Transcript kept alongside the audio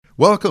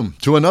Welcome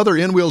to another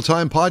In Wheel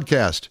Time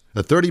podcast,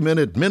 a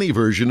 30-minute mini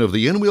version of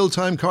the In Wheel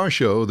Time car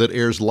show that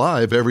airs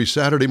live every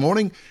Saturday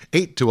morning,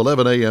 8 to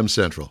 11 a.m.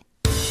 Central.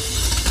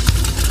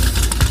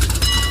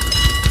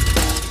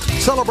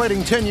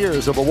 Celebrating 10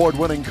 years of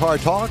award-winning car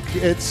talk,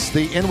 it's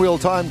the In Wheel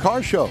Time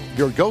car show,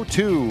 your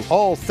go-to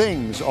all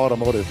things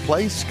automotive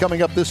place.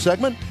 Coming up this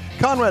segment,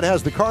 Conrad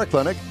has the car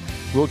clinic.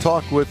 We'll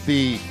talk with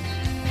the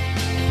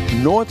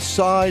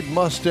Northside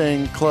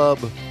Mustang Club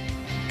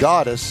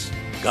goddess.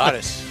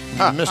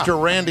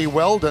 Mr. Randy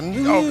Weldon.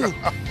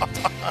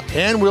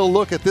 And we'll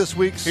look at this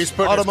week's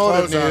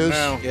automotive news.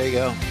 There you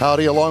go.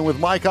 Howdy, along with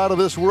Mike out of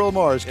this world,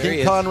 Mars, There he King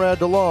is. Conrad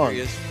DeLong. There he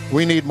is.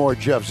 We need more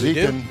Jeff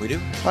Zekin. We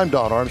do. I'm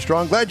Don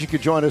Armstrong. Glad you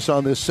could join us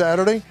on this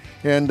Saturday.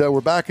 And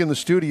we're back in the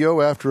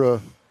studio after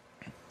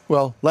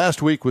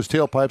last week was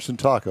Tailpipes and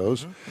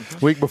Tacos.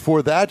 Week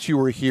before that, you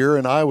were here,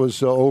 and I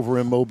was over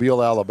in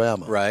Mobile,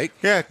 Alabama. Right.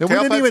 Yeah, And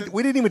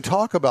we didn't even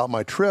talk about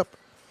my trip.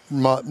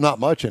 Not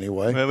much,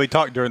 anyway. Well, we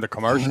talked during the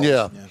commercial.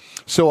 Yeah.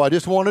 So I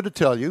just wanted to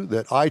tell you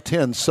that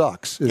I-10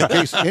 sucks. In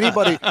case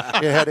anybody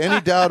had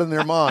any doubt in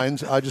their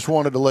minds, I just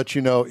wanted to let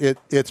you know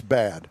it's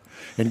bad.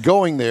 And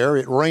going there,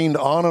 it rained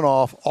on and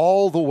off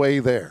all the way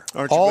there.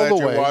 Aren't you all glad the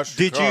you way. washed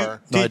your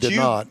car? No, I did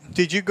not.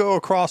 Did you go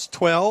across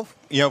 12?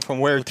 From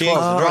where 10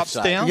 drops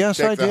down? Yes,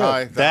 Take I the did.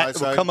 high That will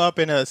side. come up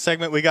in a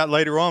segment we got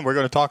later on. We're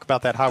going to talk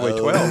about that Highway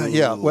 12.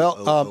 Yeah,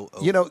 well,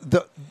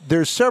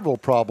 there's several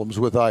problems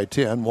with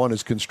I-10. One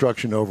is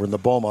construction over in the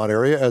Beaumont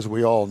area, as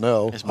we all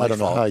know. It's my I don't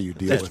know fault. how you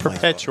deal It's with it.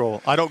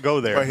 perpetual. I don't go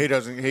there. But he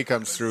doesn't. He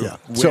comes through. Yeah.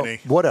 So Winnie.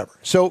 whatever.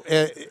 So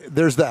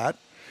there's that,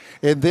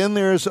 and then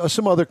there's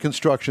some other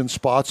construction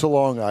spots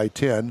along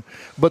I-10.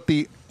 But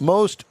the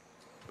most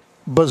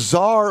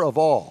bizarre of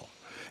all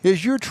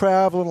is you're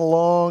traveling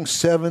along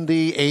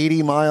 70,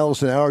 80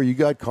 miles an hour. You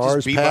got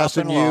cars bebopping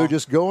passing you, along.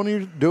 just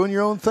doing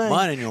your own thing,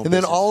 Minding your own and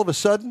then business. all of a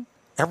sudden,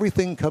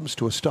 everything comes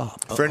to a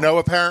stop For no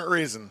apparent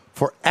reason.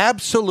 for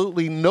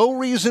absolutely no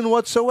reason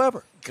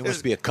whatsoever. There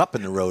must be a cup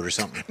in the road or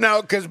something.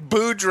 No, because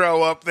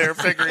Boudreaux up there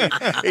figured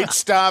he'd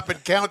stop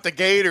and count the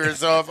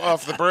gators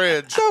off the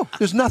bridge. No,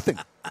 there's nothing.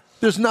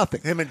 There's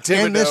nothing. Him and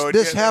And Thibodeau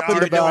this getting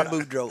happened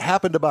arguing.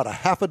 happened about a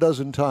half a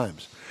dozen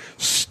times.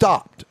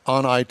 Stopped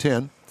on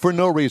I-10 for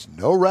no reason.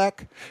 No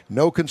wreck,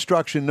 no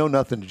construction, no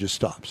nothing. It just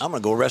stops. I'm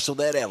going to go wrestle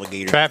that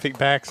alligator. Traffic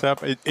backs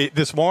up.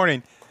 This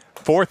morning,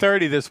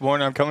 4:30 this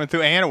morning, I'm coming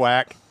through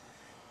Anahuac,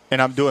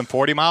 and I'm doing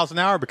 40 miles an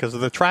hour because of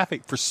the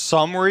traffic. For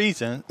some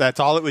reason, that's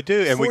all it would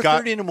do. And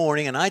 4:30 in the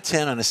morning and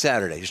I-10 on a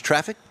Saturday. Is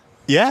traffic?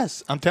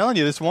 Yes, I'm telling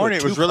you, this morning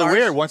With it was two really cars?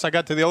 weird. Once I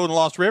got to the Old and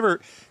Lost River,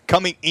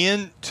 coming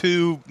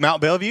into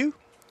Mount Bellevue,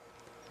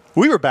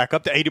 we were back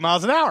up to 80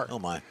 miles an hour. Oh,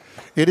 my.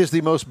 It is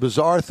the most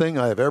bizarre thing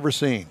I have ever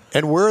seen.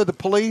 And where are the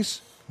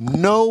police?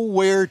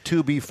 Nowhere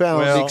to be found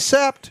Well-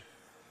 except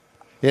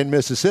in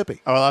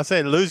Mississippi. Well, I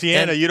said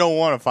Louisiana, you don't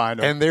want to find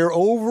them. And they're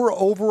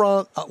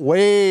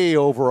way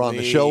over on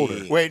the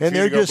shoulder. Wait for and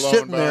you they're to go just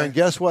sitting blowing there, by. and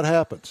guess what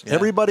happens?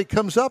 Everybody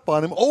comes up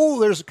on him. Oh,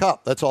 there's a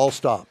cop. That's all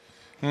stop.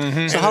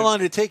 So how long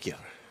did it take you?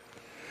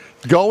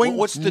 Going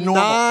What's the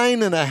normal?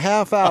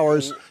 9.5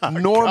 hours.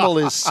 Normal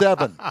is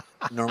 7.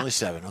 Normally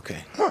 7.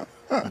 Okay.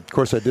 Of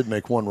course, I did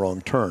make one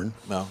wrong turn.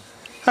 Well,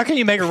 How can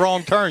you make a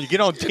wrong turn? You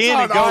get on 10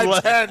 and on go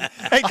I-10.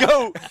 and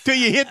go till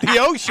you hit the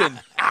ocean.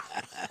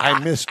 I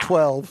missed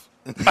 12.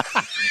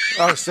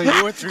 Oh, so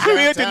you went through We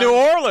went to downtown? New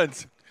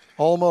Orleans.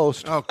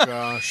 Almost. Oh,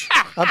 gosh.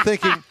 I'm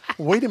thinking,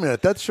 wait a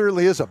minute. That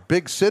certainly is a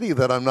big city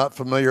that I'm not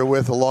familiar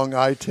with along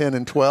I-10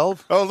 and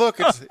 12. Oh, look,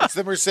 it's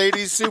the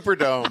Mercedes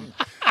Superdome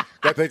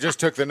that they just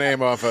took the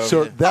name off of.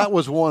 So that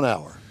was 1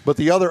 hour. But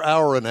the other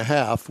hour and a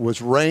half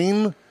was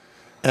rain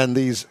and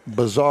these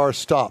bizarre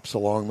stops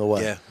along the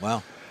way. yeah.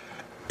 Wow.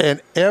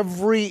 And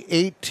every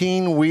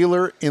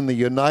 18-wheeler in the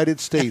United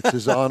States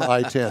is on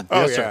I-10.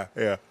 oh, Yes, yeah, sir.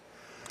 yeah.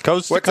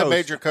 Coast to What's coast. a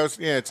major coast?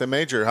 Yeah, it's a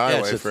major Yeah,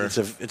 highway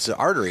it's an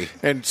artery.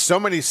 and so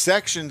many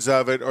sections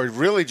of it are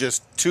really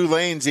just 2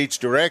 lanes each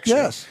direction.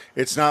 Yes.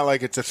 It's not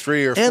like it's a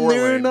 3 or 4 And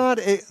they're lane. not.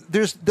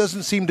 There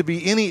doesn't seem to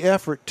be any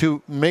effort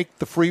to make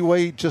the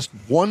freeway just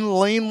 1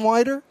 lane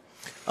wider.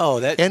 Oh,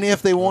 that. And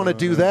if they want to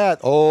do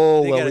that, we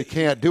gotta-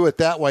 can't do it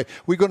that way.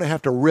 We're going to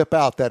have to rip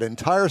out that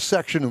entire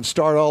section and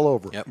start all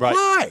over. Yep. Right.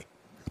 Why?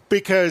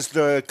 Because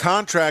the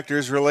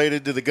contractor's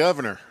related to the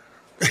governor.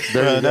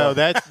 There you No,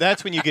 go.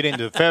 that's when you get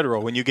into the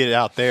federal. When you get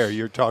out there,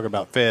 you're talking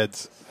about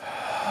feds.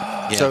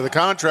 Yeah. So the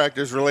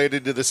contractor's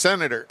related to the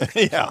senator.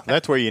 Yeah,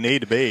 that's where you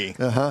need to be.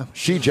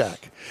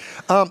 She-Jack.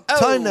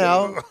 Time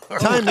now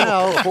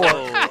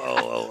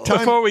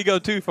Before we go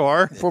too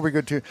far, before we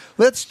go to,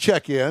 let's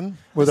check in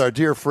with our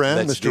dear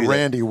friend, Let's Mr. do that.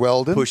 Randy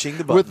Weldon, Pushing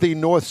the button. with the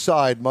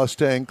Northside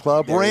Mustang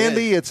Club. There he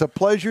Randy, is. it's a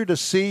pleasure to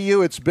see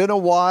you. It's been a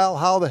while.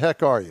 How the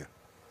heck are you?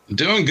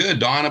 Doing good,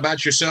 Don.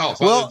 About yourself,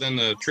 Well- other than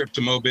the trip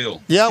to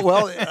Mobile. Yeah,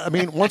 well, I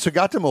mean, once I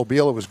got to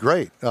Mobile, it was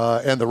great.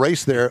 And the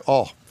race there,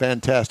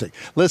 fantastic.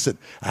 Listen,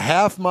 a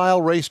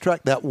half-mile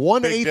racetrack, that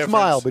 1/8 difference.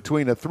 mile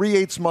between a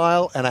 3/8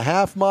 mile and a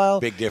half mile.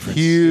 Big difference.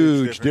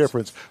 Huge Huge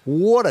difference.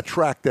 What a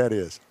track that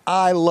is.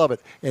 I love it.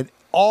 And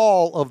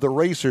all of the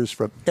racers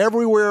from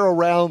everywhere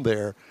around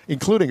there,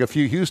 including a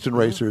few Houston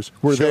racers,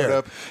 were Showed there.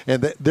 up.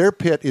 And their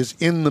pit is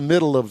in the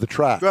middle of the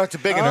track. Well, it's a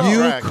big enough You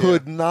track,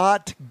 could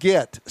not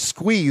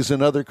squeeze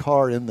another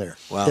car in there.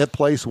 Wow. That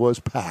place was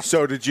packed.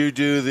 So did you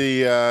do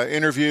the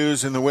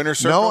interviews in the winter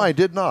circle? No, I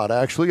did not.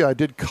 Actually, I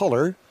did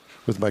color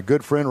with my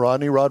good friend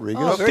Rodney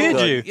Rodriguez. Oh, very Did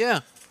good. you? Yeah.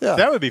 Yeah.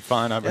 That would be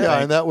fun. I would Yeah,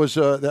 think. and that was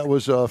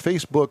a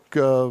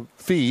Facebook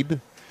feed.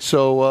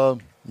 So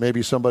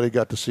maybe somebody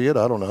got to see it.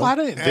 I don't know. Well, I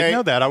didn't Hey.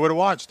 know that. I would have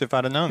watched if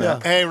I'd have known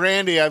that. Hey,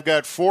 Randy, I've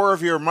got 4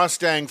 of your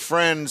Mustang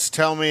friends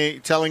telling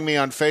me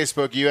on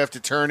Facebook you have to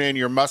turn in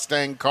your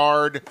Mustang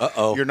card.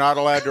 Uh-oh. You're not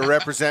allowed to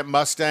represent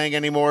Mustang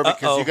anymore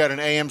because Uh-oh. you got an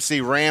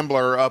AMC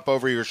Rambler up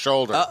over your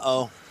shoulder.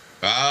 Uh-oh.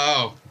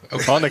 Oh.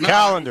 Okay. On the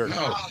calendar.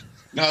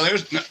 No,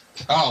 there's no.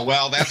 Oh,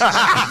 well, that's.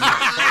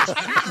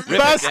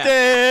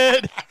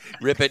 Busted!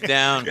 Rip it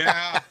down.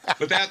 Yeah,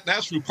 but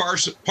that's from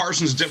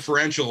Parsons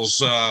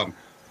Differentials.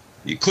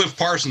 Cliff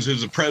Parsons,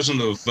 who's the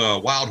president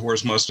of Wild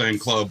Horse Mustang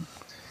Club,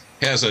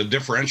 has a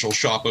differential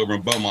shop over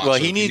in Beaumont. Well,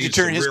 So he if needs to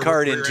some turn his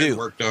card in, rear too. end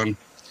work done.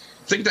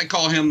 I think they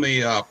call him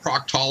the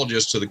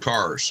proctologist to the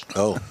cars.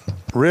 Oh.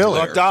 Really?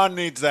 Well, Don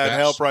needs that Yes.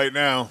 help right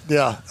now.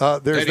 Yeah,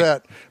 there's Eddie.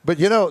 that. But,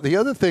 the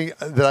other thing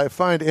that I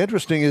find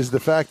interesting is the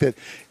fact that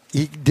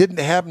he didn't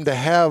happen to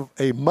have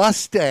a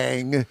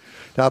Mustang,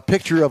 a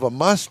picture of a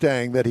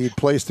Mustang that he'd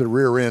placed the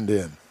rear end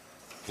in.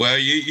 Well,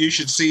 you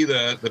should see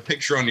the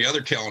picture on the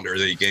other calendar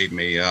that he gave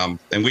me, and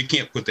we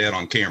can't put that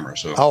on camera.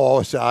 So.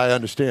 Oh, so I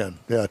understand.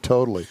 Yeah,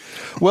 totally.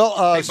 Well,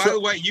 Hey, by the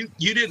way, you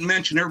didn't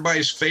mention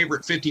everybody's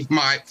favorite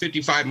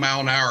 55 mile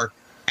an hour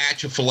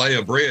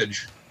Atchafalaya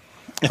Bridge.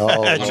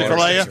 oh,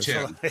 Atchafalaya?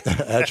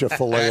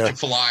 Atchafalaya.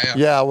 Atchafalaya.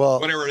 Yeah, well,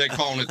 Whatever they're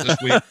calling it this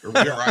week, or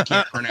whatever I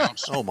can't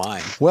pronounce. Oh,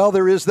 my. well,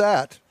 there is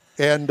that,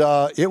 and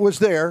it was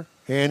there,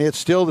 and it's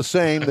still the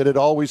same that it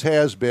always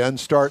has been.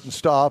 Start and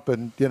stop,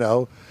 and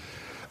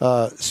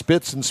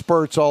spits and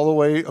spurts all the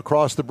way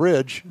across the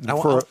bridge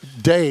for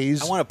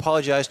days. I want to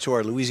apologize to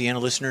our Louisiana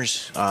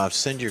listeners.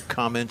 Send your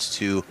comments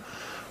to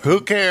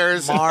Who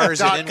cares?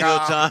 Mars at In Real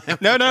 .com. Time.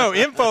 No,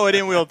 info at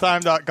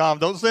inwheeltime.com.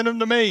 Don't send them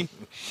to me.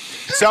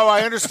 So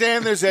I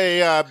understand there's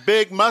a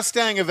big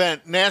Mustang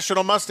event,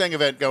 National Mustang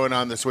event going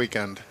on this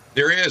weekend.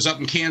 There is up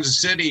in Kansas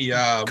City.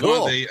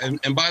 Cool.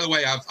 And by the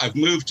way, I've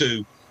moved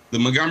to the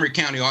Montgomery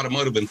County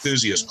Automotive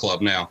Enthusiast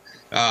Club now,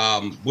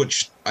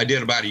 which I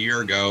did about a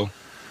year ago.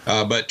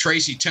 But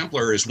Tracy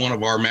Templer is one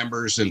of our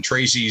members, and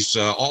Tracy's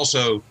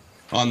also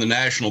on the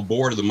national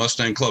board of the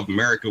Mustang Club of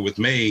America with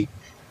me.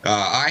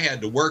 I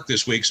had to work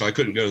this week, so I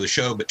couldn't go to the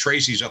show, but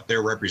Tracy's up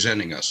there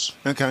representing us.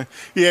 Okay.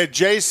 Yeah,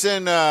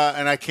 Jason,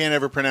 and I can't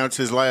ever pronounce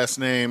his last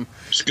name.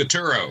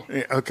 Scaturo.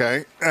 Yeah,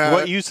 okay.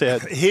 What you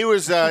said. He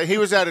was out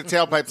at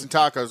Tailpipes and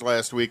Tacos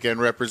last weekend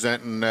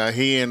representing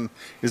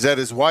is that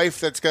his wife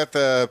that's got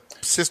the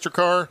sister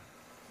car?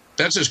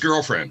 That's his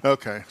girlfriend,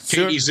 Okay.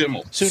 Katie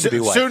Zimmel. Soon to be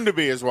wife. Soon to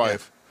be his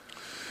wife.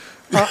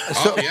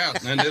 Oh, yeah.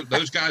 And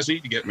those guys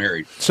need to get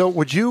married. So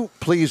would you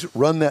please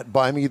run that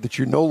by me that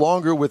you're no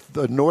longer with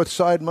the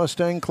Northside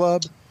Mustang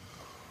Club?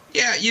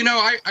 Yeah,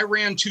 I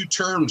ran 2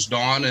 terms,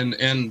 Don, and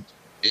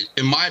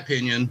in my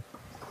opinion,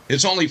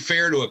 it's only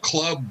fair to a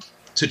club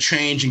to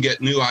change and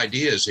get new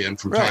ideas in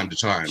from Right. time to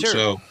time. Sure.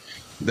 So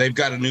they've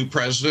got a new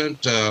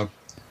president. You're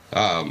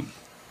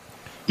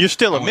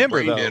still I a went member,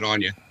 brain though. dead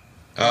on you.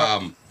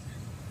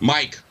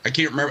 Mike, I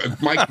can't remember.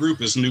 Mike Group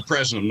is the new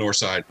president of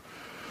Northside.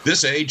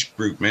 This age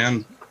group,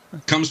 man,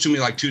 comes to me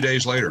like 2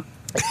 days later.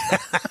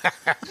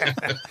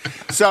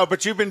 So,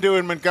 but you've been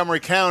doing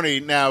Montgomery County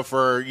now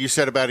for, you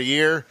said, about a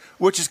year,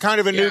 which is kind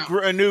of a new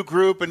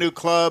group, a new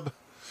club.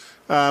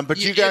 But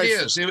you guys, it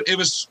is. It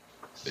was,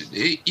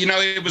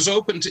 it was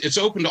open. It's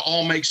open to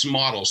all makes and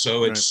models.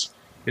 So it's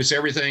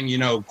everything.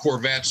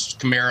 Corvettes,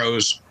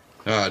 Camaros,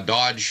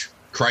 Dodge,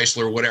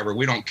 Chrysler, whatever.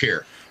 We don't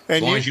care.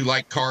 As long as you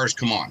like cars,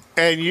 come on.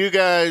 And you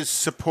guys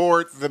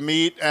support the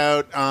meet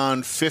out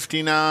on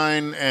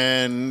 59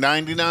 and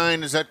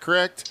 99, is that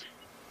correct?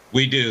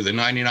 We do the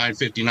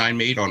 99-59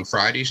 meet on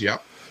Fridays.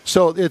 Yep.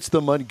 So it's the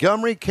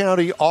Montgomery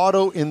County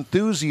Auto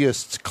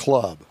Enthusiasts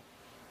Club.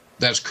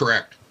 That's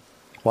correct.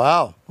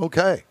 Wow.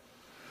 Okay.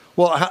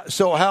 Well,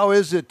 so how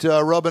is it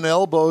rubbing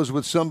elbows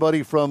with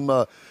somebody from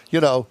the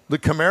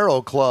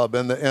Camaro Club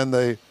and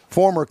the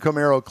former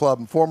Camaro Club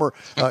and former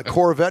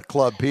Corvette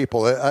Club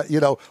people?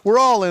 We're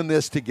all in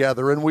this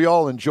together, and we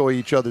all enjoy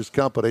each other's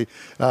company.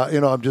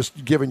 I'm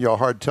just giving you a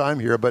hard time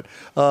here, but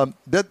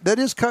that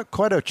is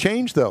quite a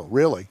change, though.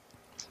 Really.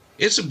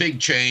 It's a big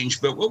change,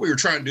 but what we were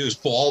trying to do is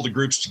pull all the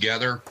groups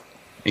together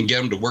and get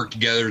them to work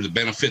together to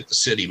benefit the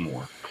city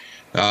more.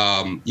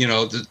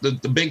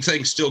 The big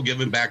thing's still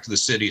giving back to the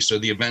city. So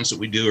the events that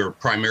we do are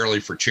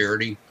primarily for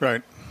charity.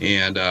 Right.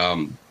 And,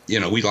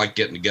 we like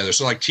getting together.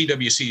 So like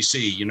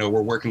TWCC,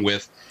 we're working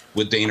with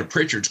Dana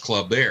Pritchard's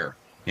club there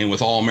and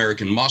with All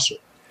American Muscle.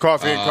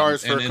 Coffee and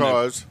Cars for a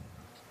Cause.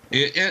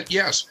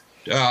 Yes.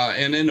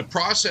 And in the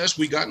process,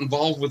 we got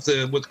involved with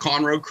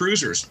Conroe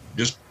Cruisers.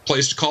 Just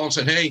placed a call and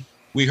said, hey,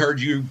 we heard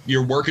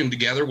you're working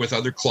together with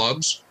other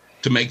clubs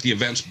to make the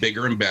events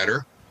bigger and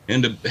better.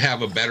 and to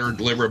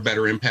deliver a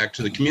better impact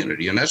to the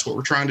community. And that's what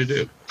we're trying to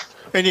do.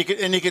 And you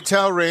can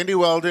tell Randy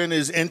Weldon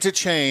is into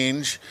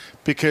change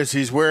because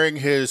he's wearing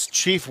his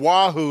Chief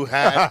Wahoo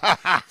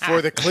hat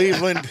for the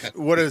Cleveland.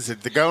 What is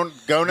it? The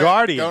Guardians.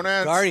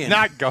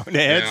 Not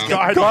Gonads.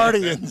 Yeah.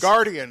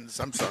 Guardians.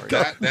 I'm sorry.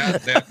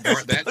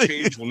 That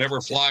change will never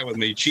fly with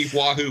me. Chief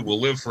Wahoo will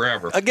live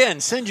forever.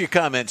 Again, send your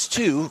comments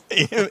to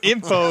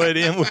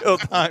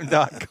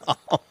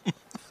info@inwheeltime.com.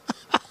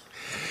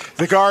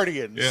 The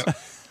Guardians. Yeah.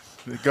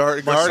 The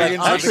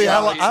Guardians. Actually,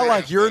 I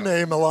like your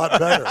name a lot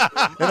better,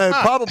 and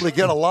I'd probably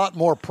get a lot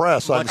more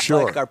press. I'm much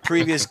sure. like our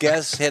previous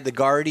guests had the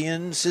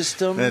Guardian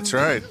system. That's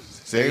right.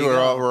 See, we're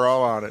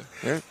all on it.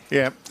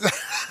 Yeah.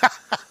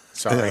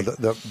 Sorry. Yeah,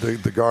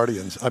 the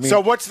Guardians. I mean,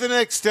 so what's the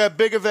next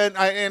big event?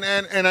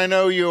 And I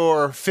know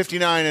your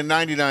 59 and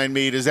 99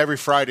 meet is every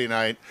Friday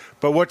night,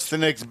 but what's the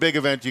next big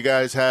event you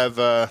guys have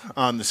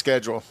on the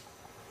schedule?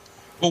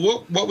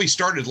 Well, what we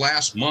started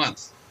last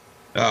month,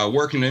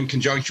 working in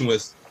conjunction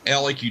with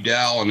Alec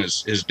Udall and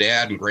his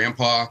dad and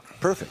grandpa.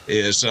 Perfect.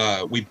 Is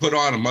we put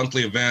on a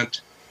monthly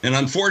event, and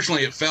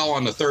unfortunately it fell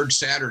on the third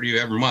Saturday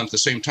of every month, the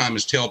same time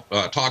as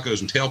tacos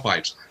and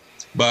tailpipes.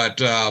 But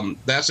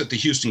that's at the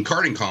Houston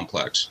Karting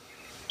Complex.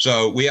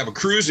 So we have a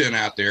cruise in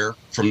out there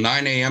from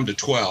 9 a.m. to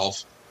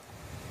 12,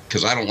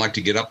 because I don't like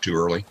to get up too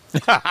early.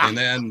 and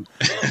then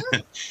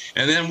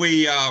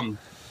we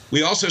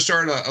also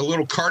started a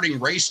little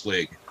karting race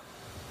league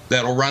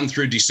that'll run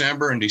through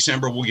December. In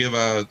December, we'll give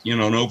an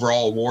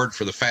overall award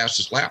for the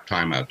fastest lap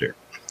time out there.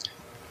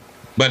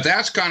 But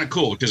that's kind of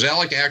cool because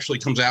Alec actually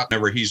comes out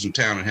whenever he's in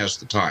town and has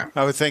the time.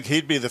 I would think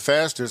he'd be the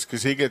fastest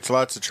because he gets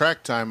lots of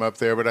track time up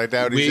there, but I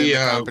doubt he's in the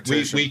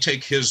competition. We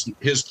take his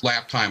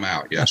lap time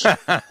out, yes.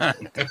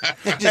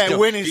 And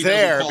when he's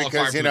there,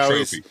 because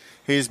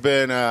he's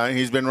been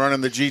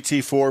running the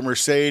GT4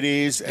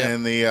 Mercedes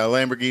and the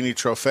Lamborghini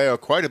Trofeo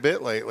quite a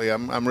bit lately.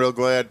 I'm real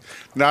glad.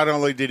 Not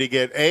only did he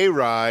get a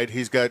ride,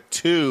 he's got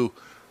two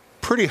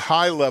pretty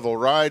high level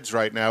rides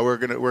right now. We're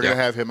gonna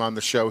have him on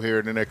the show here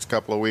in the next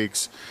couple of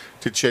weeks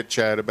to chit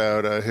chat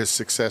about his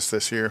success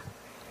this year.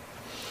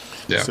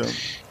 Yeah. So.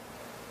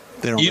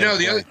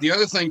 The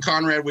other thing,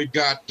 Conrad, we've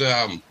got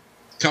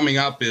coming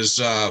up is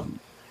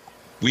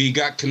we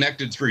got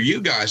connected through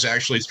you guys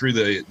actually through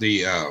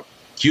the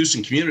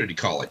Houston Community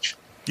College.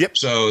 Yep.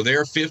 So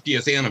their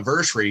 50th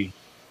anniversary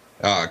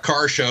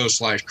car show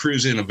 /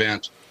 cruise-in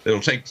event that'll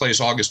take place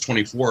August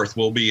 24th.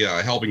 We'll be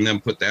helping them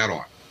put that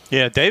on.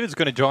 Yeah, David's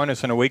going to join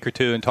us in a week or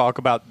two and talk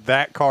about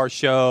that car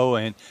show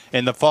and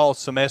the fall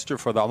semester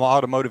for the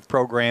automotive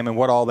program and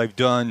what all they've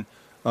done,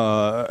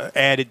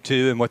 added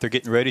to, and what they're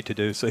getting ready to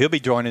do. So he'll be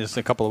joining us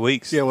in a couple of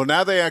weeks. Yeah, well,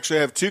 now they actually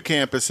have two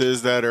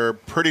campuses that are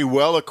pretty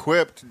well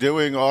equipped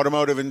doing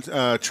automotive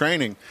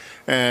training.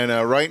 And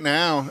right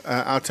now,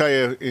 I'll tell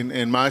you,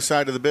 in my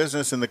side of the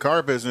business, in the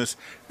car business,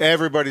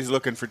 everybody's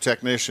looking for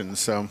technicians.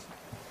 So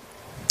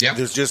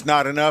there's just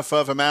not enough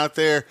of them out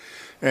there.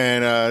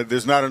 And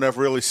there's not enough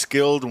really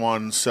skilled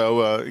ones.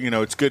 So,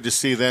 it's good to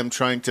see them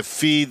trying to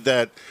feed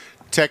that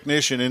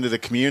technician into the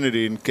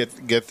community and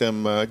get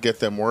them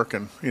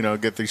working.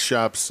 Get these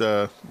shops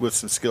with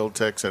some skilled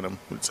techs in them.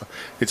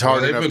 It's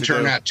hard enough to do. They've been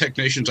turning out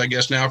technicians, I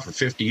guess, now for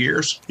 50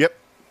 years. Yep.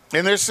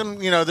 And there's some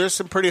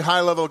pretty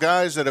high-level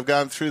guys that have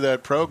gone through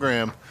that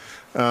program.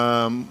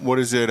 What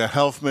is it? A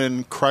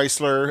Helfman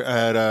Chrysler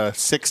at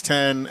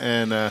 610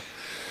 and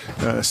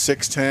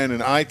 610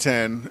 and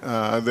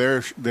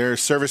I-10, their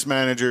service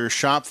manager,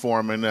 shop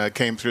foreman,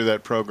 came through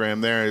that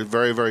program there. A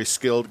very, very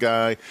skilled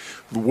guy,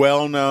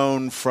 well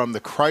known from the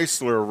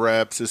Chrysler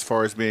reps as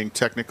far as being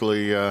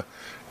technically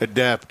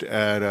adept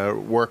at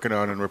working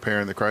on and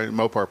repairing the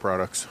Mopar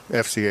products,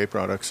 FCA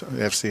products,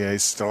 FCA,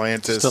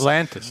 Stellantis.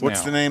 Stellantis.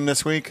 What's the name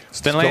this week?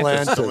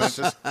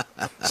 Stellantis.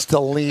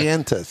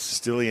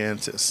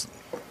 Stellantis.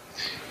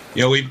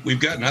 We've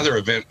got another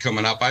event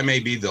coming up. I may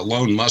be the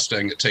lone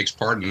Mustang that takes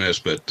part in this,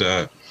 but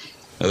the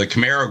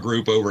Camaro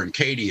group over in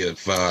Katy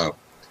have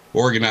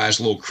organized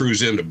a little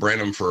cruise into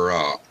Brenham for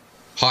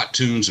hot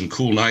tunes and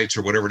cool nights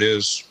or whatever it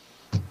is.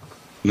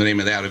 The name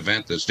of that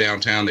event that's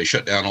downtown. They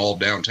shut down all of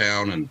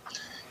downtown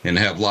and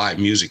have live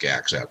music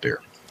acts out there.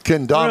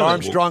 Can Don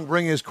Armstrong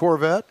bring his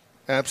Corvette?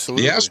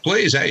 Absolutely. Yes,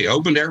 please. Hey,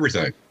 open to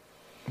everything.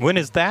 When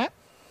is that?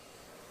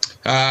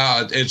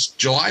 It's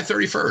July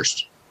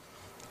 31st.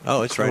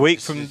 Oh, it's right. A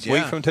week from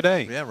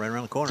today. Yeah, right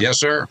around the corner. Yes,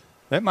 sir.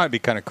 That might be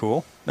kind of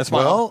cool. That's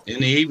my in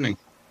the evening.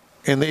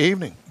 In the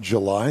evening,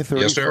 July 31st.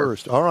 Yes, sir.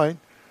 All right.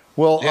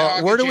 Well,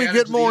 where do we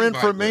get more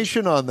invite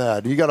information on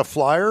that? You got a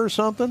flyer or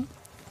something?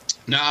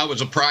 No, it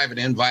was a private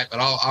invite, but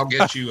I'll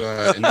get you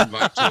an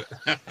invite to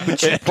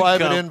it.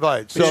 Private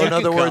invite. So, in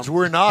other words,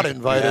 we're not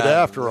invited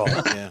after all.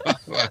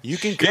 Yeah. You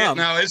can come.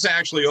 No, it's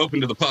actually open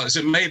to the public. It's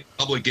a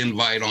public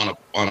invite on a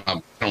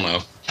I don't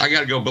know. I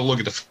got to go look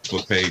at the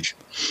Facebook page.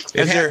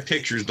 It had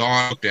pictures.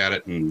 Dawn looked at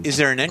it. And is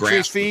there an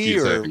entry fee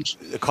or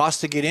a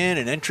cost to get in?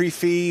 An entry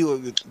fee?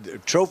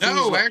 Trophies?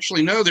 No,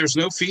 actually, no. There's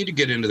no fee to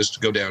get into this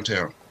to go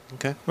downtown.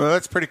 Okay. Well,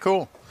 that's pretty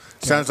cool.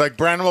 Sounds like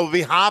Brenham will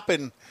be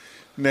hopping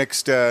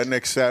next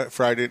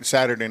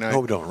Saturday night.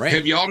 Hope it don't rain.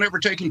 Have y'all never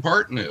taken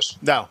part in this?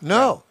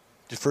 No.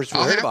 Just first we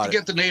I'll heard have about to it.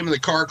 get the name of the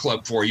car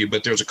club for you,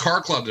 but there's a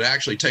car club that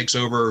actually takes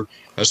over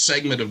a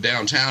segment of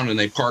downtown, and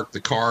they park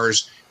the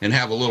cars and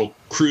have a little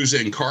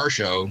cruise-in car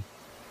show,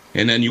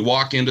 and then you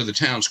walk into the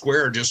town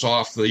square just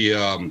off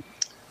the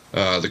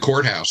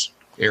courthouse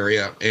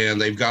area, and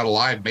they've got a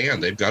live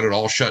band. They've got it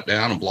all shut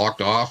down and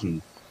blocked off,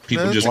 and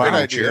people That's just a good pull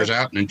idea. chairs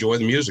out and enjoy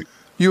the music.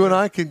 You and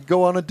I could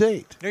go on a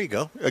date There you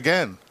go.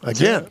 Again.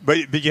 again.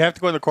 But you have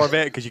to go in the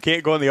Corvette because you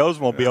can't go in the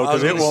Oldsmobile because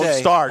was it gonna won't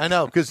say, start. I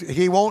know, because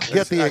he won't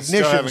get the I still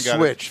ignition haven't got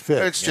switch it.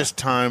 fixed. It's just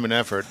time and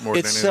effort more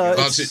It's, than anything.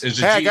 Well, else. it's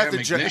a Hey, I got GM the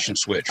ge- ignition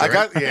switch, I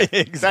right? got yeah,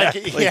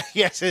 Exactly. Yeah,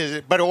 yes, it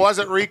is. But it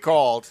wasn't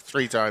recalled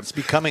 3 times.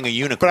 Becoming a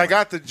unicorn. But I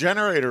got the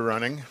generator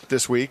running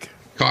this week.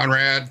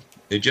 Conrad,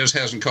 it just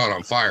hasn't caught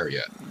on fire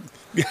yet.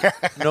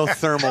 no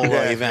thermal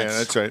Yeah, events.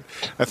 that's right.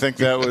 I think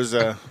that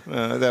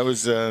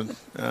was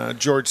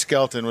George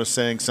Skelton was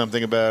saying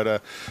something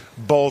about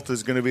Bolt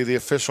is going to be the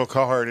official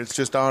car, and it's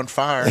just on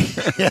fire.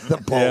 The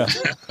Bolt.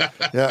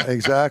 Yeah,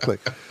 exactly.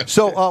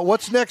 So,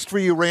 what's next for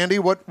you, Randy?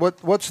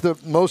 What's the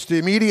most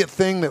immediate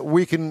thing that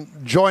we can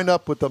join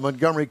up with the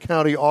Montgomery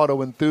County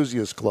Auto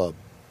Enthusiast Club?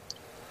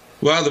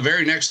 Well, the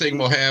very next thing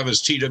we'll have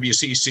is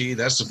TWCC.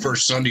 That's the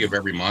first Sunday of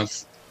every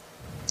month.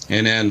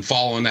 And then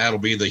following that will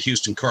be the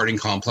Houston Karting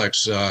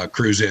Complex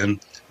Cruise-In,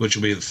 which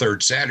will be the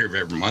third Saturday of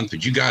every month.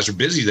 But you guys are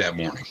busy that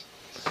morning.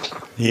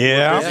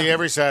 Yeah. Busy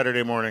every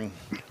Saturday morning.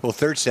 Well,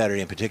 third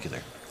Saturday in particular.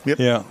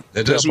 Yeah.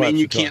 That doesn't Yeah, mean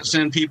you lots of can't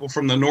send people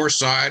from the north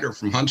side or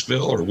from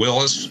Huntsville or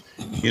Willis,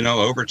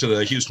 over to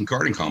the Houston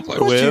Karting Complex.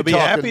 What you We'll be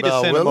talking happy to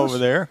about, send them Willis? over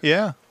there.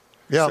 Yeah.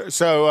 Yeah.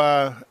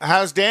 So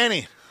how's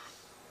Danny?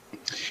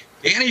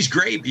 Annie's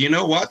great. You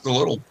know what? The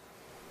little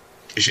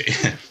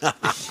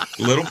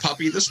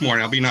puppy this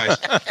morning. I'll be nice.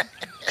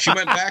 She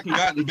went back and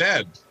got in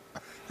bed.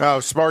 Oh,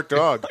 smart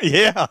dog.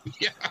 Yeah.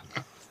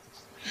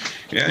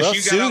 Yeah, Well,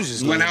 she got up Suze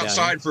is and went laying down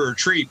outside for a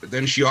treat, but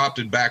then she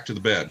opted back to the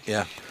bed.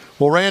 Yeah.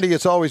 Well, Randy,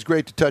 it's always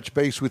great to touch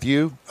base with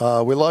you.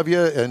 We love you,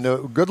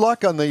 and good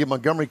luck on the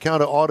Montgomery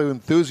County Auto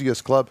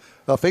Enthusiast Club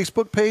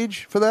Facebook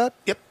page for that.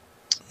 Yep.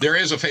 There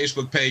is a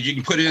Facebook page. You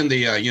can put in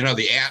the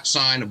the @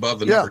 sign above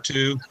the Yeah. number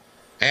 2,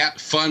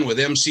 @fun with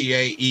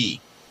MCAE.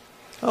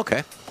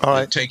 Okay. All It'll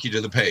right, take you to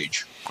the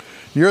page.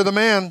 you're the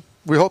man.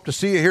 We hope to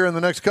see you here in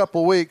the next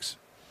couple of weeks.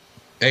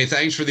 Hey,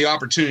 thanks for the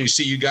opportunity to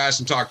see you guys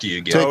and talk to you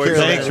again. Take Always care.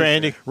 Thanks,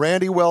 Randy.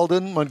 Randy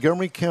Weldon,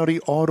 Montgomery County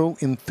Auto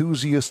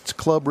Enthusiasts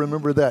Club.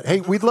 Remember that.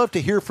 Hey, we'd love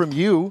to hear from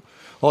you.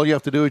 All you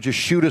have to do is just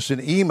shoot us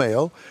an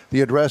email.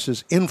 The address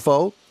is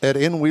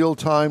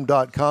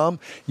info@inwheeltime.com.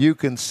 You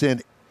can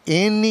send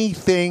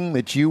anything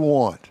that you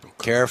want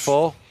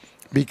Careful.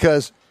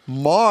 because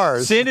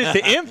Mars, Send it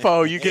to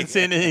info. You can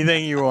send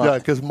anything you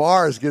want. because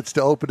Mars gets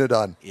to open it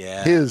on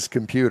Yeah. his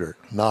computer,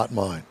 not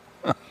mine.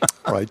 All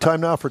right, time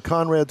now for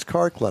Conrad's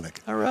Car Clinic.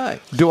 All right.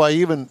 Do I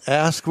even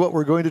ask what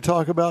we're going to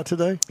talk about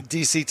today?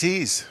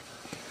 DCTs.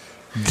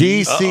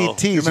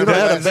 DCTs. We Remember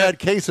had a that? bad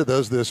case of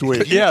those this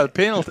week. Yeah,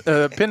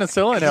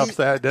 penicillin helps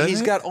that, doesn't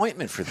He's it? got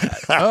ointment for that.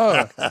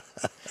 Oh,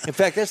 In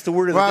fact, that's the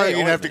word of the Well, day. you're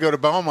going to have to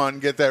ointment. go to Beaumont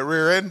and get that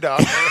rear end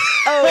doctor.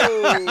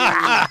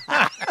 Oh.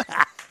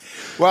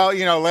 Well,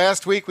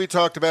 last week we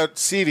talked about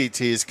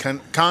CVTs,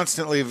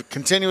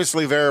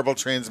 continuously variable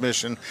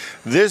transmission.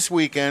 This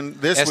week we're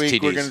STDs.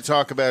 going to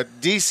talk about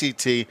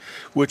DCT,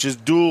 which is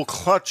dual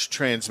clutch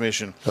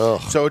transmission. Ugh.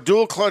 So a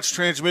dual clutch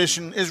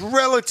transmission is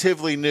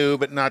relatively new,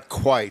 but not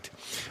quite.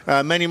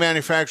 Many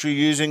manufacturers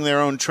using their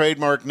own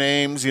trademark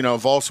names.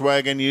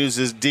 Volkswagen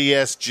uses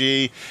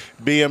DSG,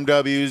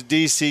 BMW's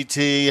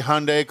DCT,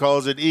 Hyundai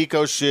calls it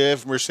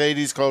EcoShift,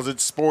 Mercedes calls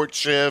it Sport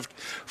Shift,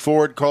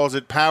 Ford calls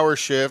it Power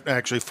Shift.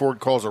 Actually, Ford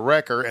calls a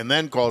Wrecker and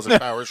then calls it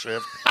Power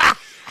Shift.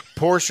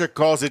 Porsche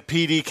calls it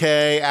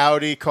PDK,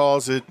 Audi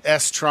calls it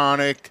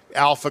S-Tronic,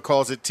 Alfa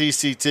calls it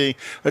TCT.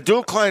 A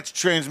dual clutch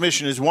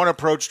transmission is one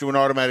approach to an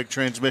automatic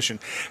transmission.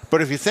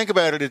 But if you think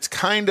about it, it's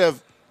kind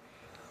of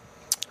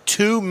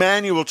two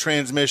manual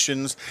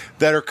transmissions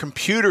that are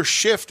computer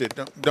shifted.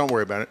 Don't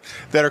worry about it.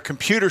 That are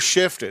computer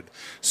shifted.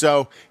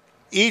 So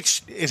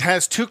it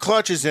has two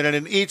clutches in it,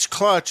 and each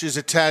clutch is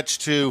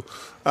attached to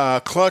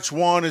clutch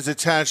 1 is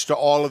attached to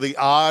all of the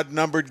odd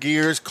numbered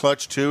gears.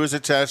 Clutch 2 is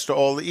attached to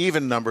all the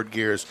even numbered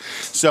gears.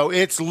 So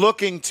it's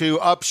looking to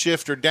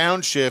upshift or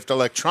downshift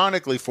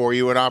electronically for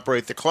you and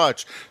operate the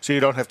clutch, so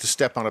you don't have to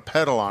step on a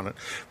pedal on it.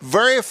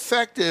 Very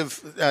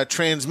effective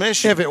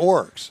transmission. If it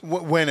works.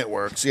 When it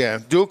works, yeah.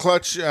 Dual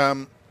clutch,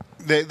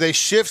 they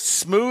shift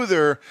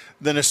smoother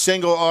than a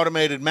single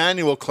automated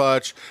manual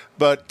clutch,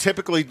 but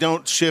typically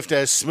don't shift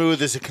as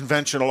smooth as a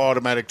conventional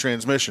automatic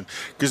transmission,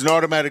 because an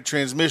automatic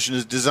transmission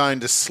is designed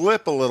to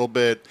slip a little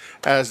bit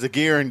as the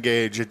gear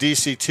engage. A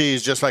DCT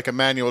is just like a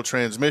manual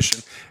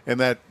transmission, and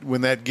that when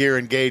that gear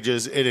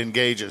engages, it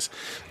engages.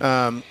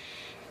 I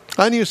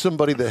knew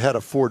somebody that had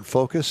a Ford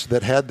Focus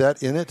that had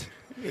that in it.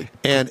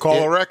 And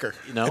Call a wrecker.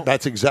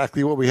 That's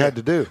exactly what we had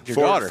to do. Your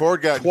daughter.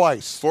 Ford got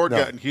Twice. Ford No.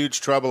 got in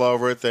huge trouble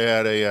over it. They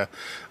had a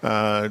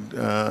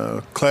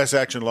class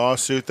action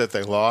lawsuit that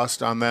they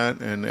lost on that,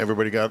 and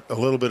everybody got a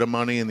little bit of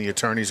money, and the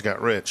attorneys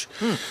got rich.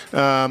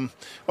 But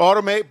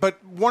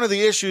one of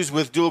the issues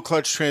with dual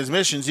clutch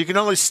transmissions, you can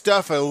only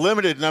stuff a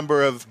limited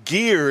number of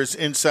gears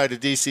inside a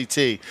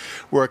DCT.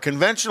 Where a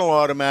conventional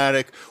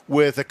automatic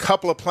with a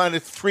couple of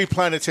three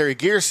planetary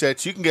gear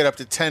sets, you can get up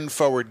to 10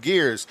 forward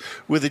gears.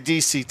 With a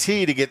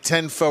DCT, to get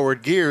 10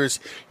 forward gears,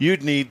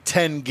 you'd need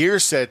 10 gear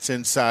sets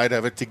inside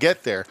of it to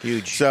get there.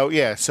 Huge. So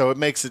it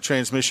makes the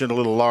transmission a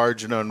little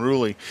large and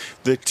unruly.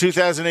 The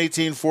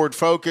 2018 Ford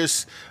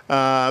Focus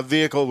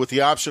vehicle with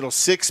the optional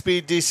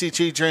 6-speed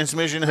DCT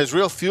transmission has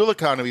real fuel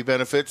economy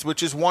benefits,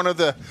 which is one of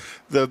the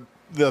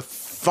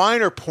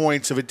finer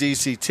points of a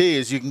DCT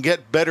is you can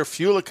get better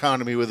fuel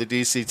economy with a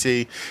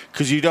DCT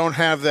because you don't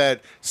have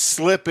that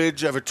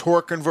slippage of a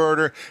torque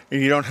converter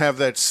and you don't have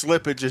that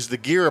slippage as the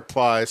gear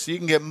applies. So you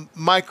can get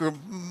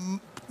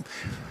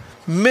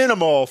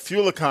minimal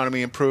fuel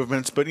economy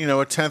improvements, but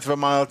a tenth of a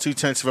mile,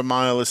 2/10 of a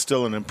mile is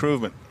still an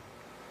improvement.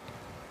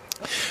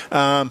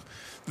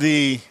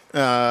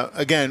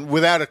 Again,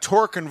 without a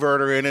torque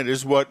converter in it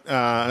is what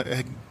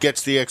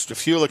gets the extra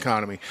fuel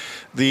economy.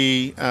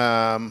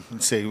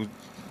 Let's see.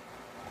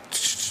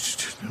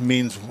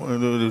 Means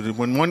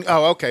when one.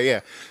 Oh, okay,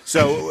 yeah.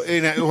 So,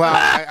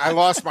 I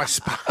lost my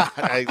spot.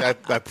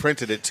 I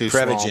printed it too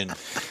Prevagen.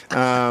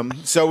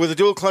 small. So, with a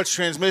dual clutch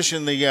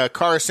transmission, the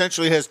car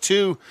essentially has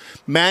two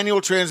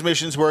manual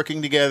transmissions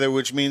working together,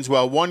 which means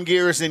while one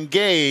gear is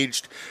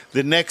engaged,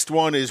 the next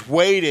one is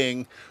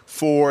waiting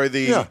for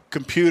the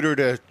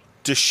computer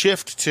to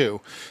shift to,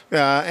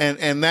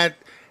 and that.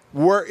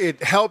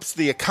 It helps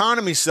the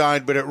economy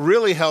side, but it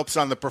really helps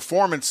on the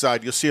performance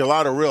side. You'll see a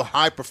lot of real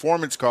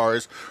high-performance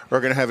cars are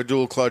going to have a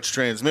dual-clutch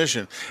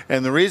transmission.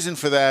 And the reason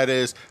for that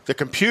is the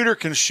computer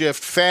can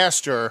shift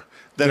faster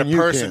than a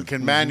person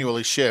can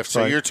manually shift.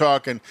 So you're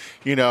talking,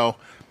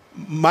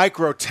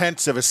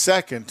 micro-tenths of a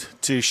second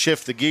to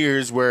shift the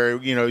gears where,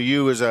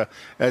 you as a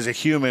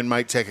human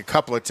might take a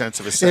couple of tenths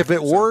of a second. If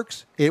it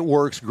works, it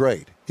works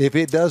great. If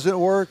it doesn't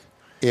work,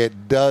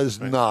 it does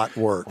not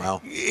work. Wow.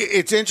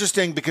 It's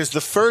interesting because the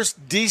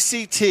first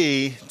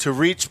DCT to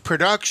reach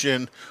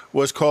production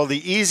was called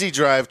the Easy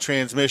Drive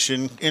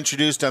transmission,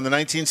 introduced on the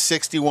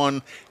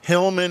 1961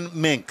 Hillman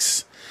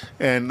Minx.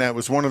 And that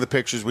was one of the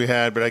pictures we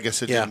had, but I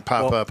guess it didn't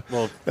pop up.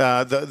 But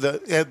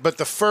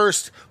the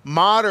first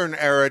modern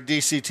era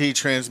DCT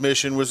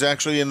transmission was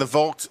actually in the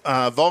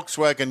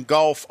Volkswagen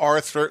Golf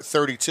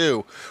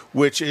R32,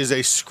 which is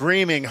a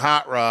screaming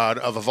hot rod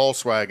of a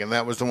Volkswagen.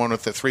 That was the one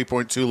with the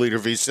 3.2 liter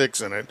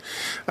V6 in it.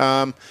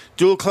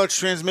 Dual clutch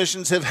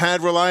transmissions have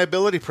had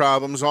reliability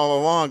problems all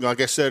along.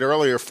 Like I said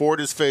earlier, Ford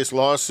has faced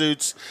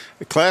lawsuits,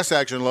 class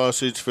action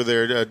lawsuits for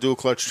their dual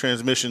clutch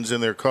transmissions in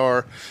their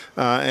car,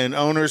 and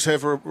owners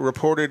have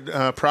reported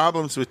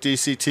problems with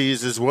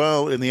DCTs as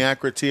well in the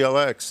Acura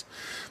TLX.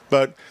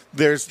 But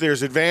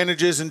there's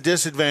advantages and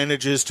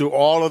disadvantages to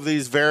all of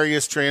these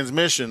various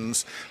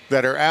transmissions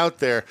that are out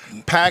there.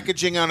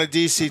 Packaging on a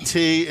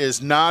DCT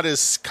is not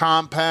as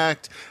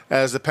compact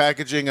as the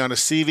packaging on a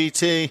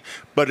CVT,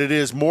 but it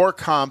is more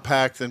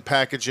compact than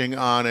packaging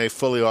on a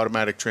fully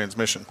automatic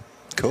transmission.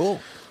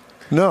 Cool.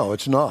 No,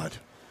 it's not.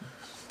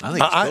 I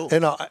think it's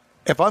cool.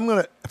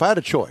 If I had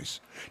a choice,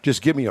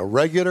 just give me a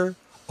regular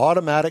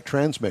automatic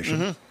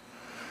transmission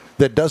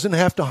that doesn't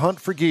have to hunt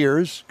for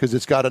gears because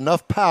it's got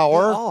enough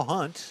power. All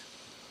hunt.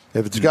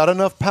 If it's got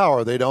enough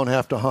power, they don't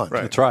have to hunt.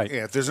 Right. That's right.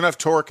 Yeah, if there's enough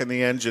torque in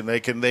the engine, they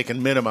can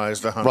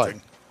minimize the hunting.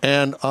 Right.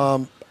 And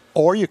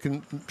or you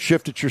can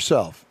shift it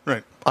yourself.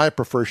 Right. I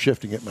prefer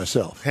shifting it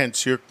myself.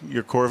 Hence your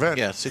Corvette.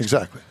 Yes.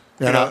 Exactly.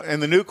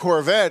 And the new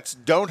Corvettes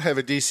don't have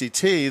a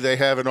DCT. They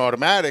have an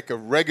automatic, a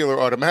regular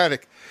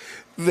automatic,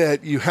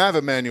 that you have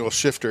a manual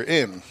shifter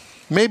in.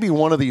 Maybe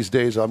one of these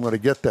days I'm going to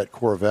get that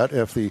Corvette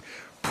if the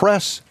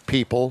press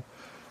people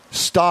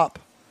stop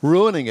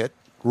ruining it,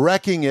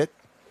 wrecking it,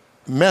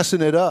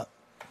 messing it up.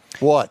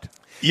 What?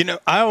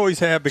 I always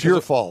have because It's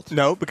your fault.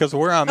 No, because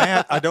where I'm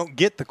at, I don't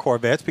get the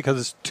Corvettes because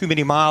it's too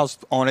many miles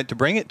on it to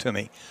bring it to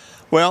me.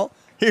 Well,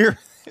 here,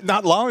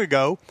 not long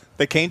ago,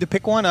 they came to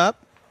pick one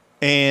up,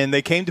 and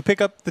they came to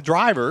pick up the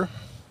driver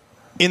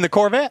in the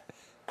Corvette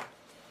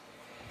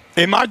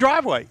in my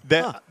driveway.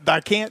 That I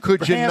can't.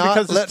 Could you have not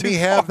because it's let too me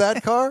have far.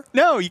 that car?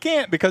 No, you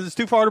can't because it's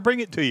too far to bring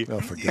it to you. Oh,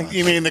 for God's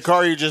You mean the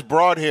car you just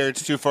brought here?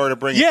 It's too far to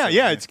bring. Yeah, it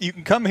yeah. You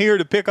can come here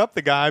to pick up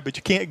the guy, but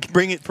you can't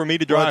bring it for me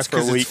to drive Well, for a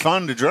because week. it's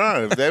fun to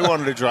drive. They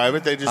wanted to drive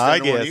it. They just I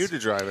didn't want guess. you to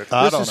drive it.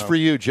 I This don't is know. for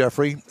you,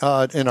 Jeffrey.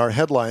 In our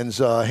headlines,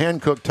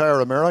 Hankook Tire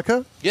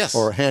America, Yes.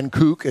 or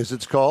Hankook as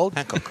it's called,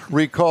 Hankook.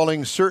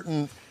 recalling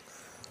certain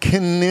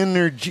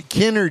Kinergy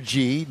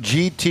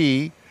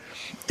GT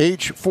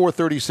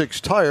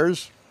H436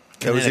 tires,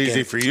 That was Kinetic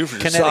easy for you.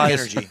 Kinetic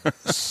Size. energy.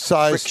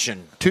 size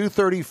Friction.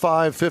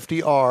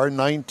 235/50R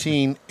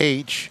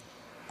 19H,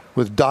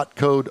 with dot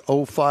code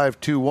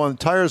 0521.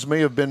 Tires may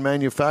have been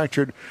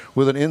manufactured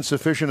with an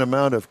insufficient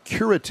amount of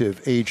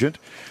curative agent,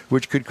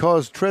 which could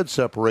cause tread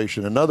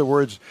separation. In other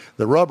words,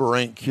 the rubber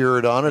ain't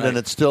cured on it, and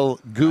it's still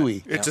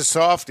gooey. It's a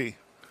softie.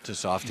 It's a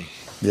softie.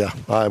 Yeah,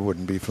 I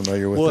wouldn't be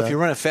familiar with that. Well, if you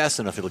run it fast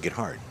enough, it'll get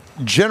hard.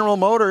 General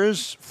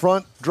Motors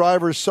front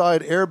driver's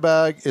side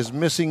airbag is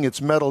missing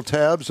its metal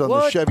tabs on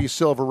the Chevy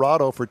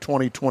Silverado for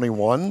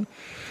 2021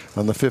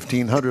 on the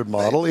 1500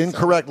 model.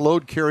 Incorrect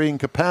load carrying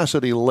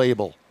capacity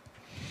label.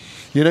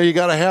 You know, you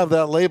got to have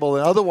that label,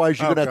 and otherwise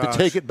you're going to have to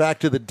take it back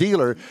to the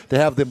dealer to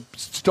have them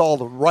install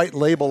the right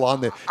label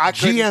on the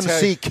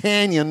GMC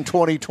Canyon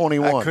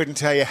 2021. I couldn't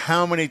tell you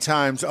how many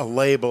times a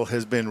label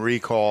has been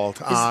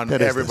recalled on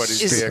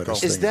everybody's vehicle.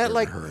 Is that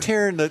like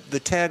tearing the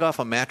tag off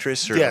a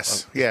mattress? Or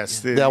yes.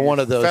 That one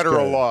of those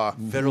federal law.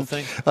 Federal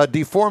thing? A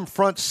deformed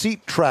front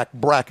seat track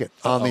bracket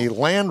on the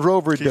Land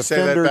Rover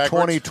Defender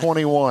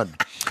 2021.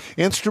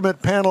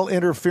 Instrument panel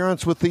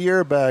interference with the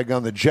airbag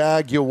on the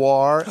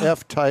Jaguar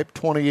F-Type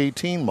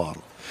 2018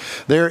 model.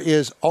 There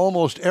is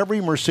almost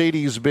every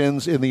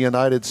Mercedes-Benz in the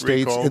United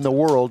States in the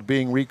world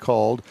being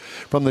recalled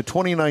from the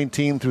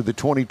 2019 through the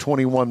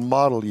 2021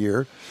 model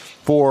year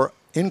for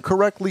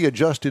incorrectly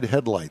adjusted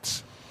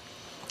headlights.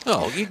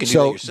 Oh, you can do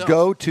that yourself. So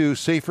go to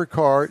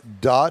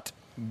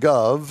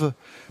safercar.gov,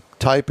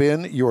 type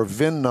in your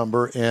VIN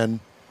number, and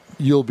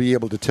you'll be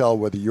able to tell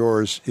whether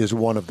yours is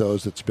one of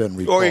those that's been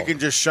recalled. Or you can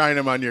just shine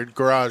them on your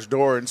garage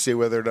door and see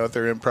whether or not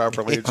they're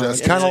improperly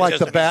adjusted. Kind of like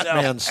the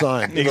Batman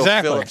sign.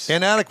 Exactly.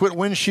 Inadequate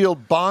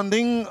windshield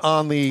bonding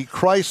on the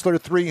Chrysler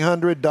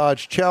 300,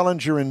 Dodge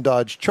Challenger, and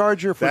Dodge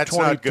Charger for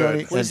 2020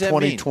 and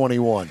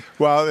 2021.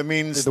 Well, it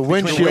means the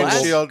windshield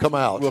will come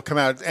out.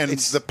 And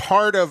the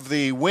part of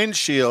the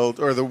windshield,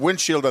 or the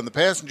windshield on the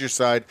passenger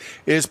side,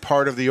 is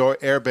part of the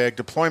airbag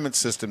deployment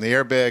system. The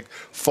airbag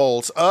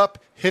folds up,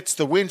 hits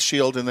the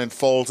windshield, and then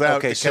folds out.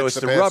 Okay, so it's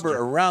the rubber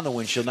around the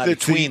windshield, not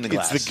between the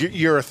glass. It's the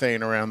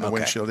urethane around the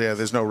windshield. Yeah,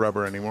 there's no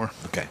rubber anymore.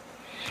 Okay.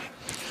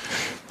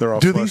 They're all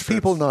do these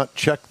people not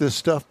check this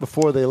stuff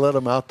before they let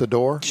them out the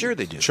door? Sure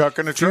they do. Chuck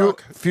in a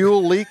truck.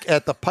 Fuel leak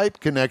at the pipe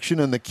connection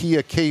in the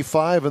Kia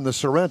K5 and the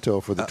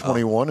Sorento for the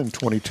 21 and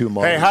 22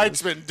 model. Hey,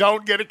 Heitzman,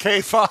 don't get a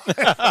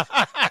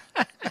K5.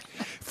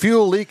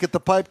 Fuel leak at the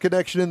pipe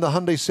connection in the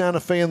Hyundai Santa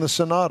Fe and the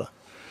Sonata.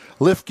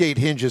 Liftgate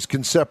hinges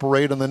can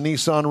separate on the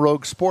Nissan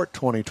Rogue Sport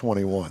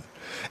 2021.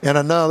 And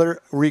another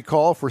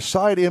recall for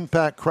side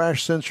impact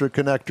crash sensor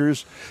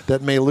connectors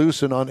that may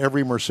loosen on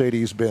every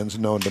Mercedes-Benz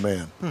known to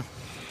man.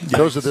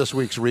 Those are this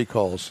week's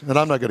recalls. And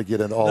I'm not going to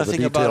get into all the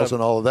details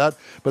and all of that,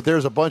 but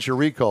there's a bunch of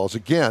recalls.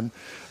 Again,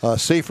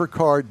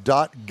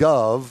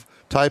 safercar.gov.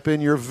 Type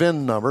in your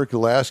VIN number.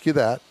 It'll ask you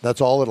that.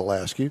 That's all it'll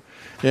ask you.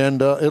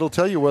 And it'll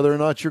tell you whether or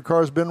not your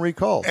car's been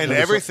recalled. And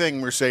everything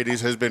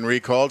Mercedes has been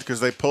recalled because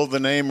they pulled the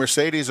name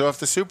Mercedes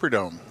off the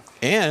Superdome.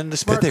 And the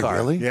smart car.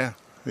 Really? Yeah.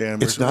 Yeah,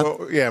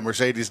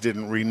 Mercedes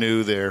didn't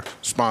renew their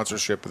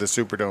sponsorship of the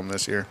Superdome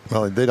this year.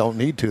 Well, they don't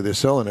need to. They're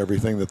selling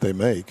everything that they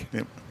make.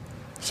 Yep.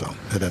 So,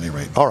 at any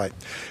rate. All right.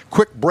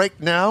 Quick break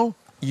now.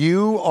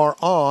 You are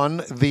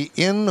on the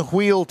In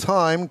Wheel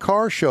Time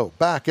Car Show.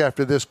 Back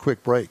after this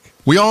quick break.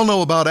 We all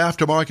know about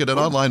aftermarket and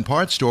online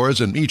parts stores,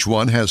 and each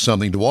one has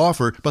something to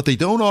offer, but they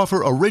don't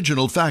offer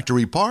original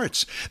factory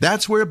parts.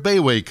 That's where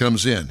Bayway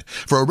comes in.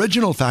 For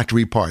original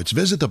factory parts,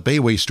 visit the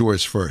Bayway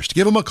stores first.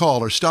 Give them a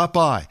call or stop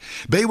by.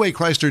 Bayway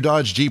Chrysler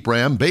Dodge Jeep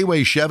Ram,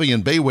 Bayway Chevy,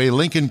 and Bayway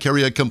Lincoln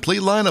carry a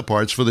complete line of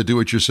parts for the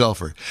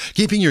do-it-yourselfer.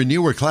 Keeping your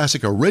newer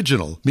classic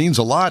original means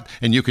a lot,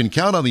 and you can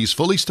count on these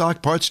fully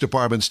stocked parts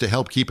departments to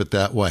help keep it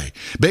that way.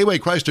 Bayway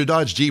Chrysler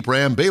Dodge Jeep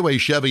Ram, Bayway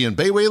Chevy, and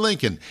Bayway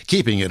Lincoln,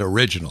 keeping it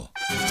original.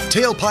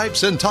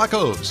 Tailpipes and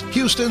Tacos,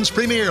 Houston's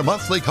premier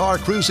monthly car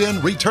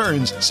cruise-in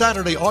returns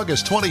Saturday,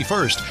 August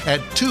 21st at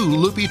 2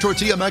 Loopy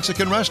Tortilla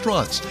Mexican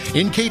restaurants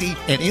in Katy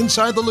and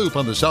inside the Loop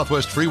on the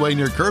Southwest Freeway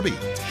near Kirby.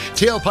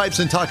 Tailpipes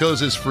and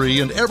Tacos is free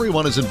and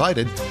everyone is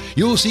invited.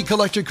 You'll see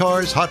collector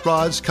cars, hot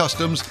rods,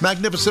 customs,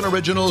 magnificent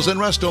originals, and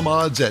resto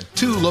mods at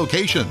 2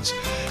 locations.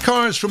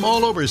 Cars from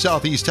all over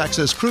Southeast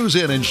Texas cruise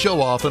in and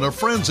show off in a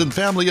friends and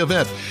family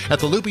event at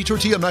the Loopy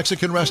Tortilla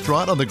Mexican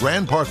Restaurant on the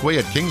Grand Parkway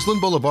at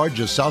Kingsland Boulevard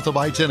just south of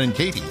I-10 in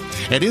Katy,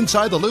 and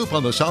inside the Loop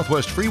on the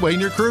Southwest Freeway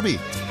near Kirby.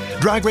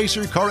 Drag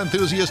racer, car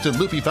enthusiast, and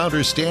Loopy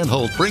founder Stan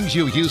Holt brings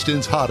you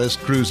Houston's hottest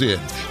cruise-in.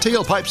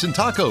 Tailpipes and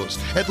Tacos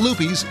at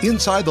Loopy's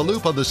inside the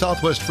Loop on the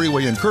Southwest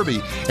Freeway in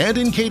Kirby, and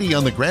in Katy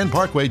on the Grand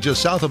Parkway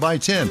just south of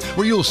I-10,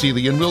 where you'll see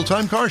the In Wheel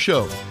Time Car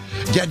Show.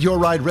 Get your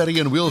ride ready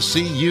and we'll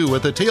see you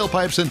at the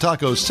Tailpipes and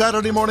Tacos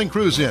Saturday morning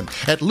cruise-in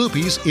at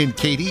Loopy's in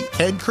Katy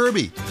and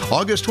Kirby,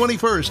 August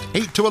 21st,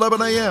 8 to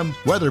 11 a.m.,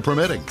 weather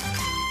permitting.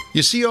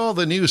 You see all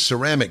the new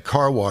ceramic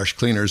car wash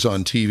cleaners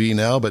on TV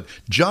now, but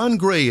John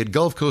Gray at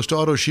Gulf Coast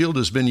Auto Shield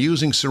has been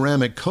using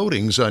ceramic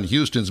coatings on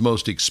Houston's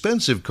most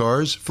expensive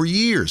cars for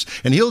years,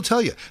 and he'll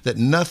tell you that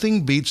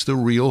nothing beats the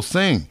real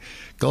thing.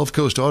 Gulf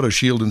Coast Auto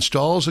Shield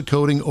installs a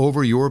coating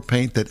over your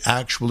paint that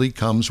actually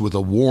comes with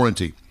a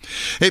warranty.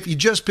 If you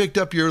just picked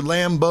up your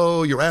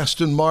Lambo, your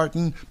Aston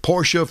Martin,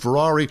 Porsche,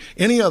 Ferrari,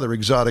 any other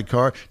exotic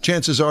car,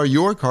 chances are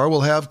your car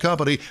will have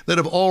company that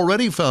have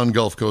already found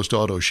Gulf Coast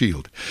Auto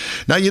Shield.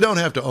 Now, you don't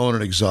have to own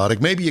an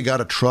exotic. Maybe you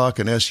got a truck,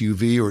 an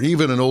SUV, or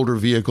even an older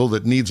vehicle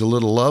that needs a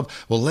little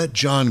love. Well, let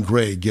John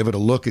Gray give it a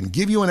look and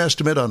give you an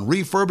estimate on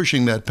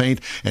refurbishing that paint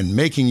and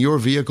making your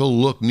vehicle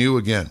look new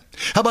again.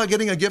 How about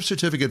getting a gift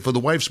certificate for the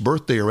wife's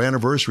birthday or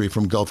anniversary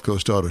from Gulf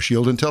Coast Auto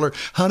Shield and tell her,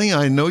 honey,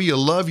 I know you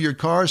love your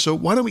car, so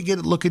why don't we get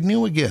it looking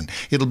new again?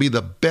 It'll be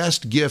the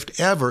best gift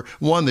ever,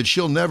 one that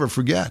she'll never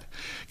forget.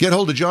 Get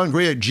hold of John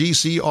Gray at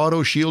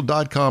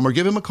gcautoshield.com or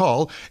give him a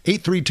call,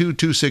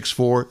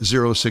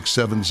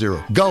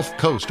 832-264-0670. Gulf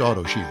Coast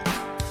Auto Shield.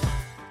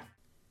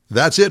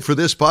 That's it for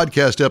this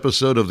podcast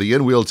episode of the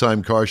In Wheel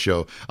Time Car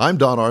Show. I'm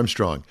Don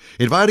Armstrong,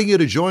 inviting you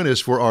to join us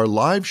for our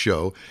live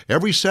show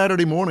every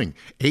Saturday morning,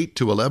 8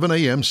 to 11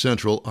 a.m.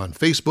 Central on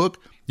Facebook,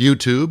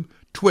 YouTube,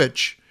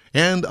 Twitch,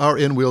 and our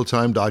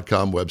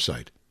InWheelTime.com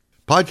website.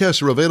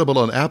 Podcasts are available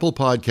on Apple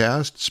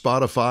Podcasts,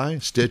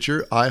 Spotify,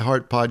 Stitcher,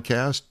 iHeart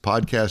Podcast,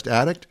 Podcast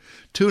Addict,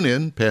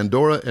 TuneIn,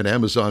 Pandora, and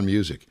Amazon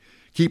Music.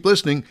 Keep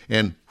listening,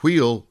 and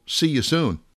we'll see you soon.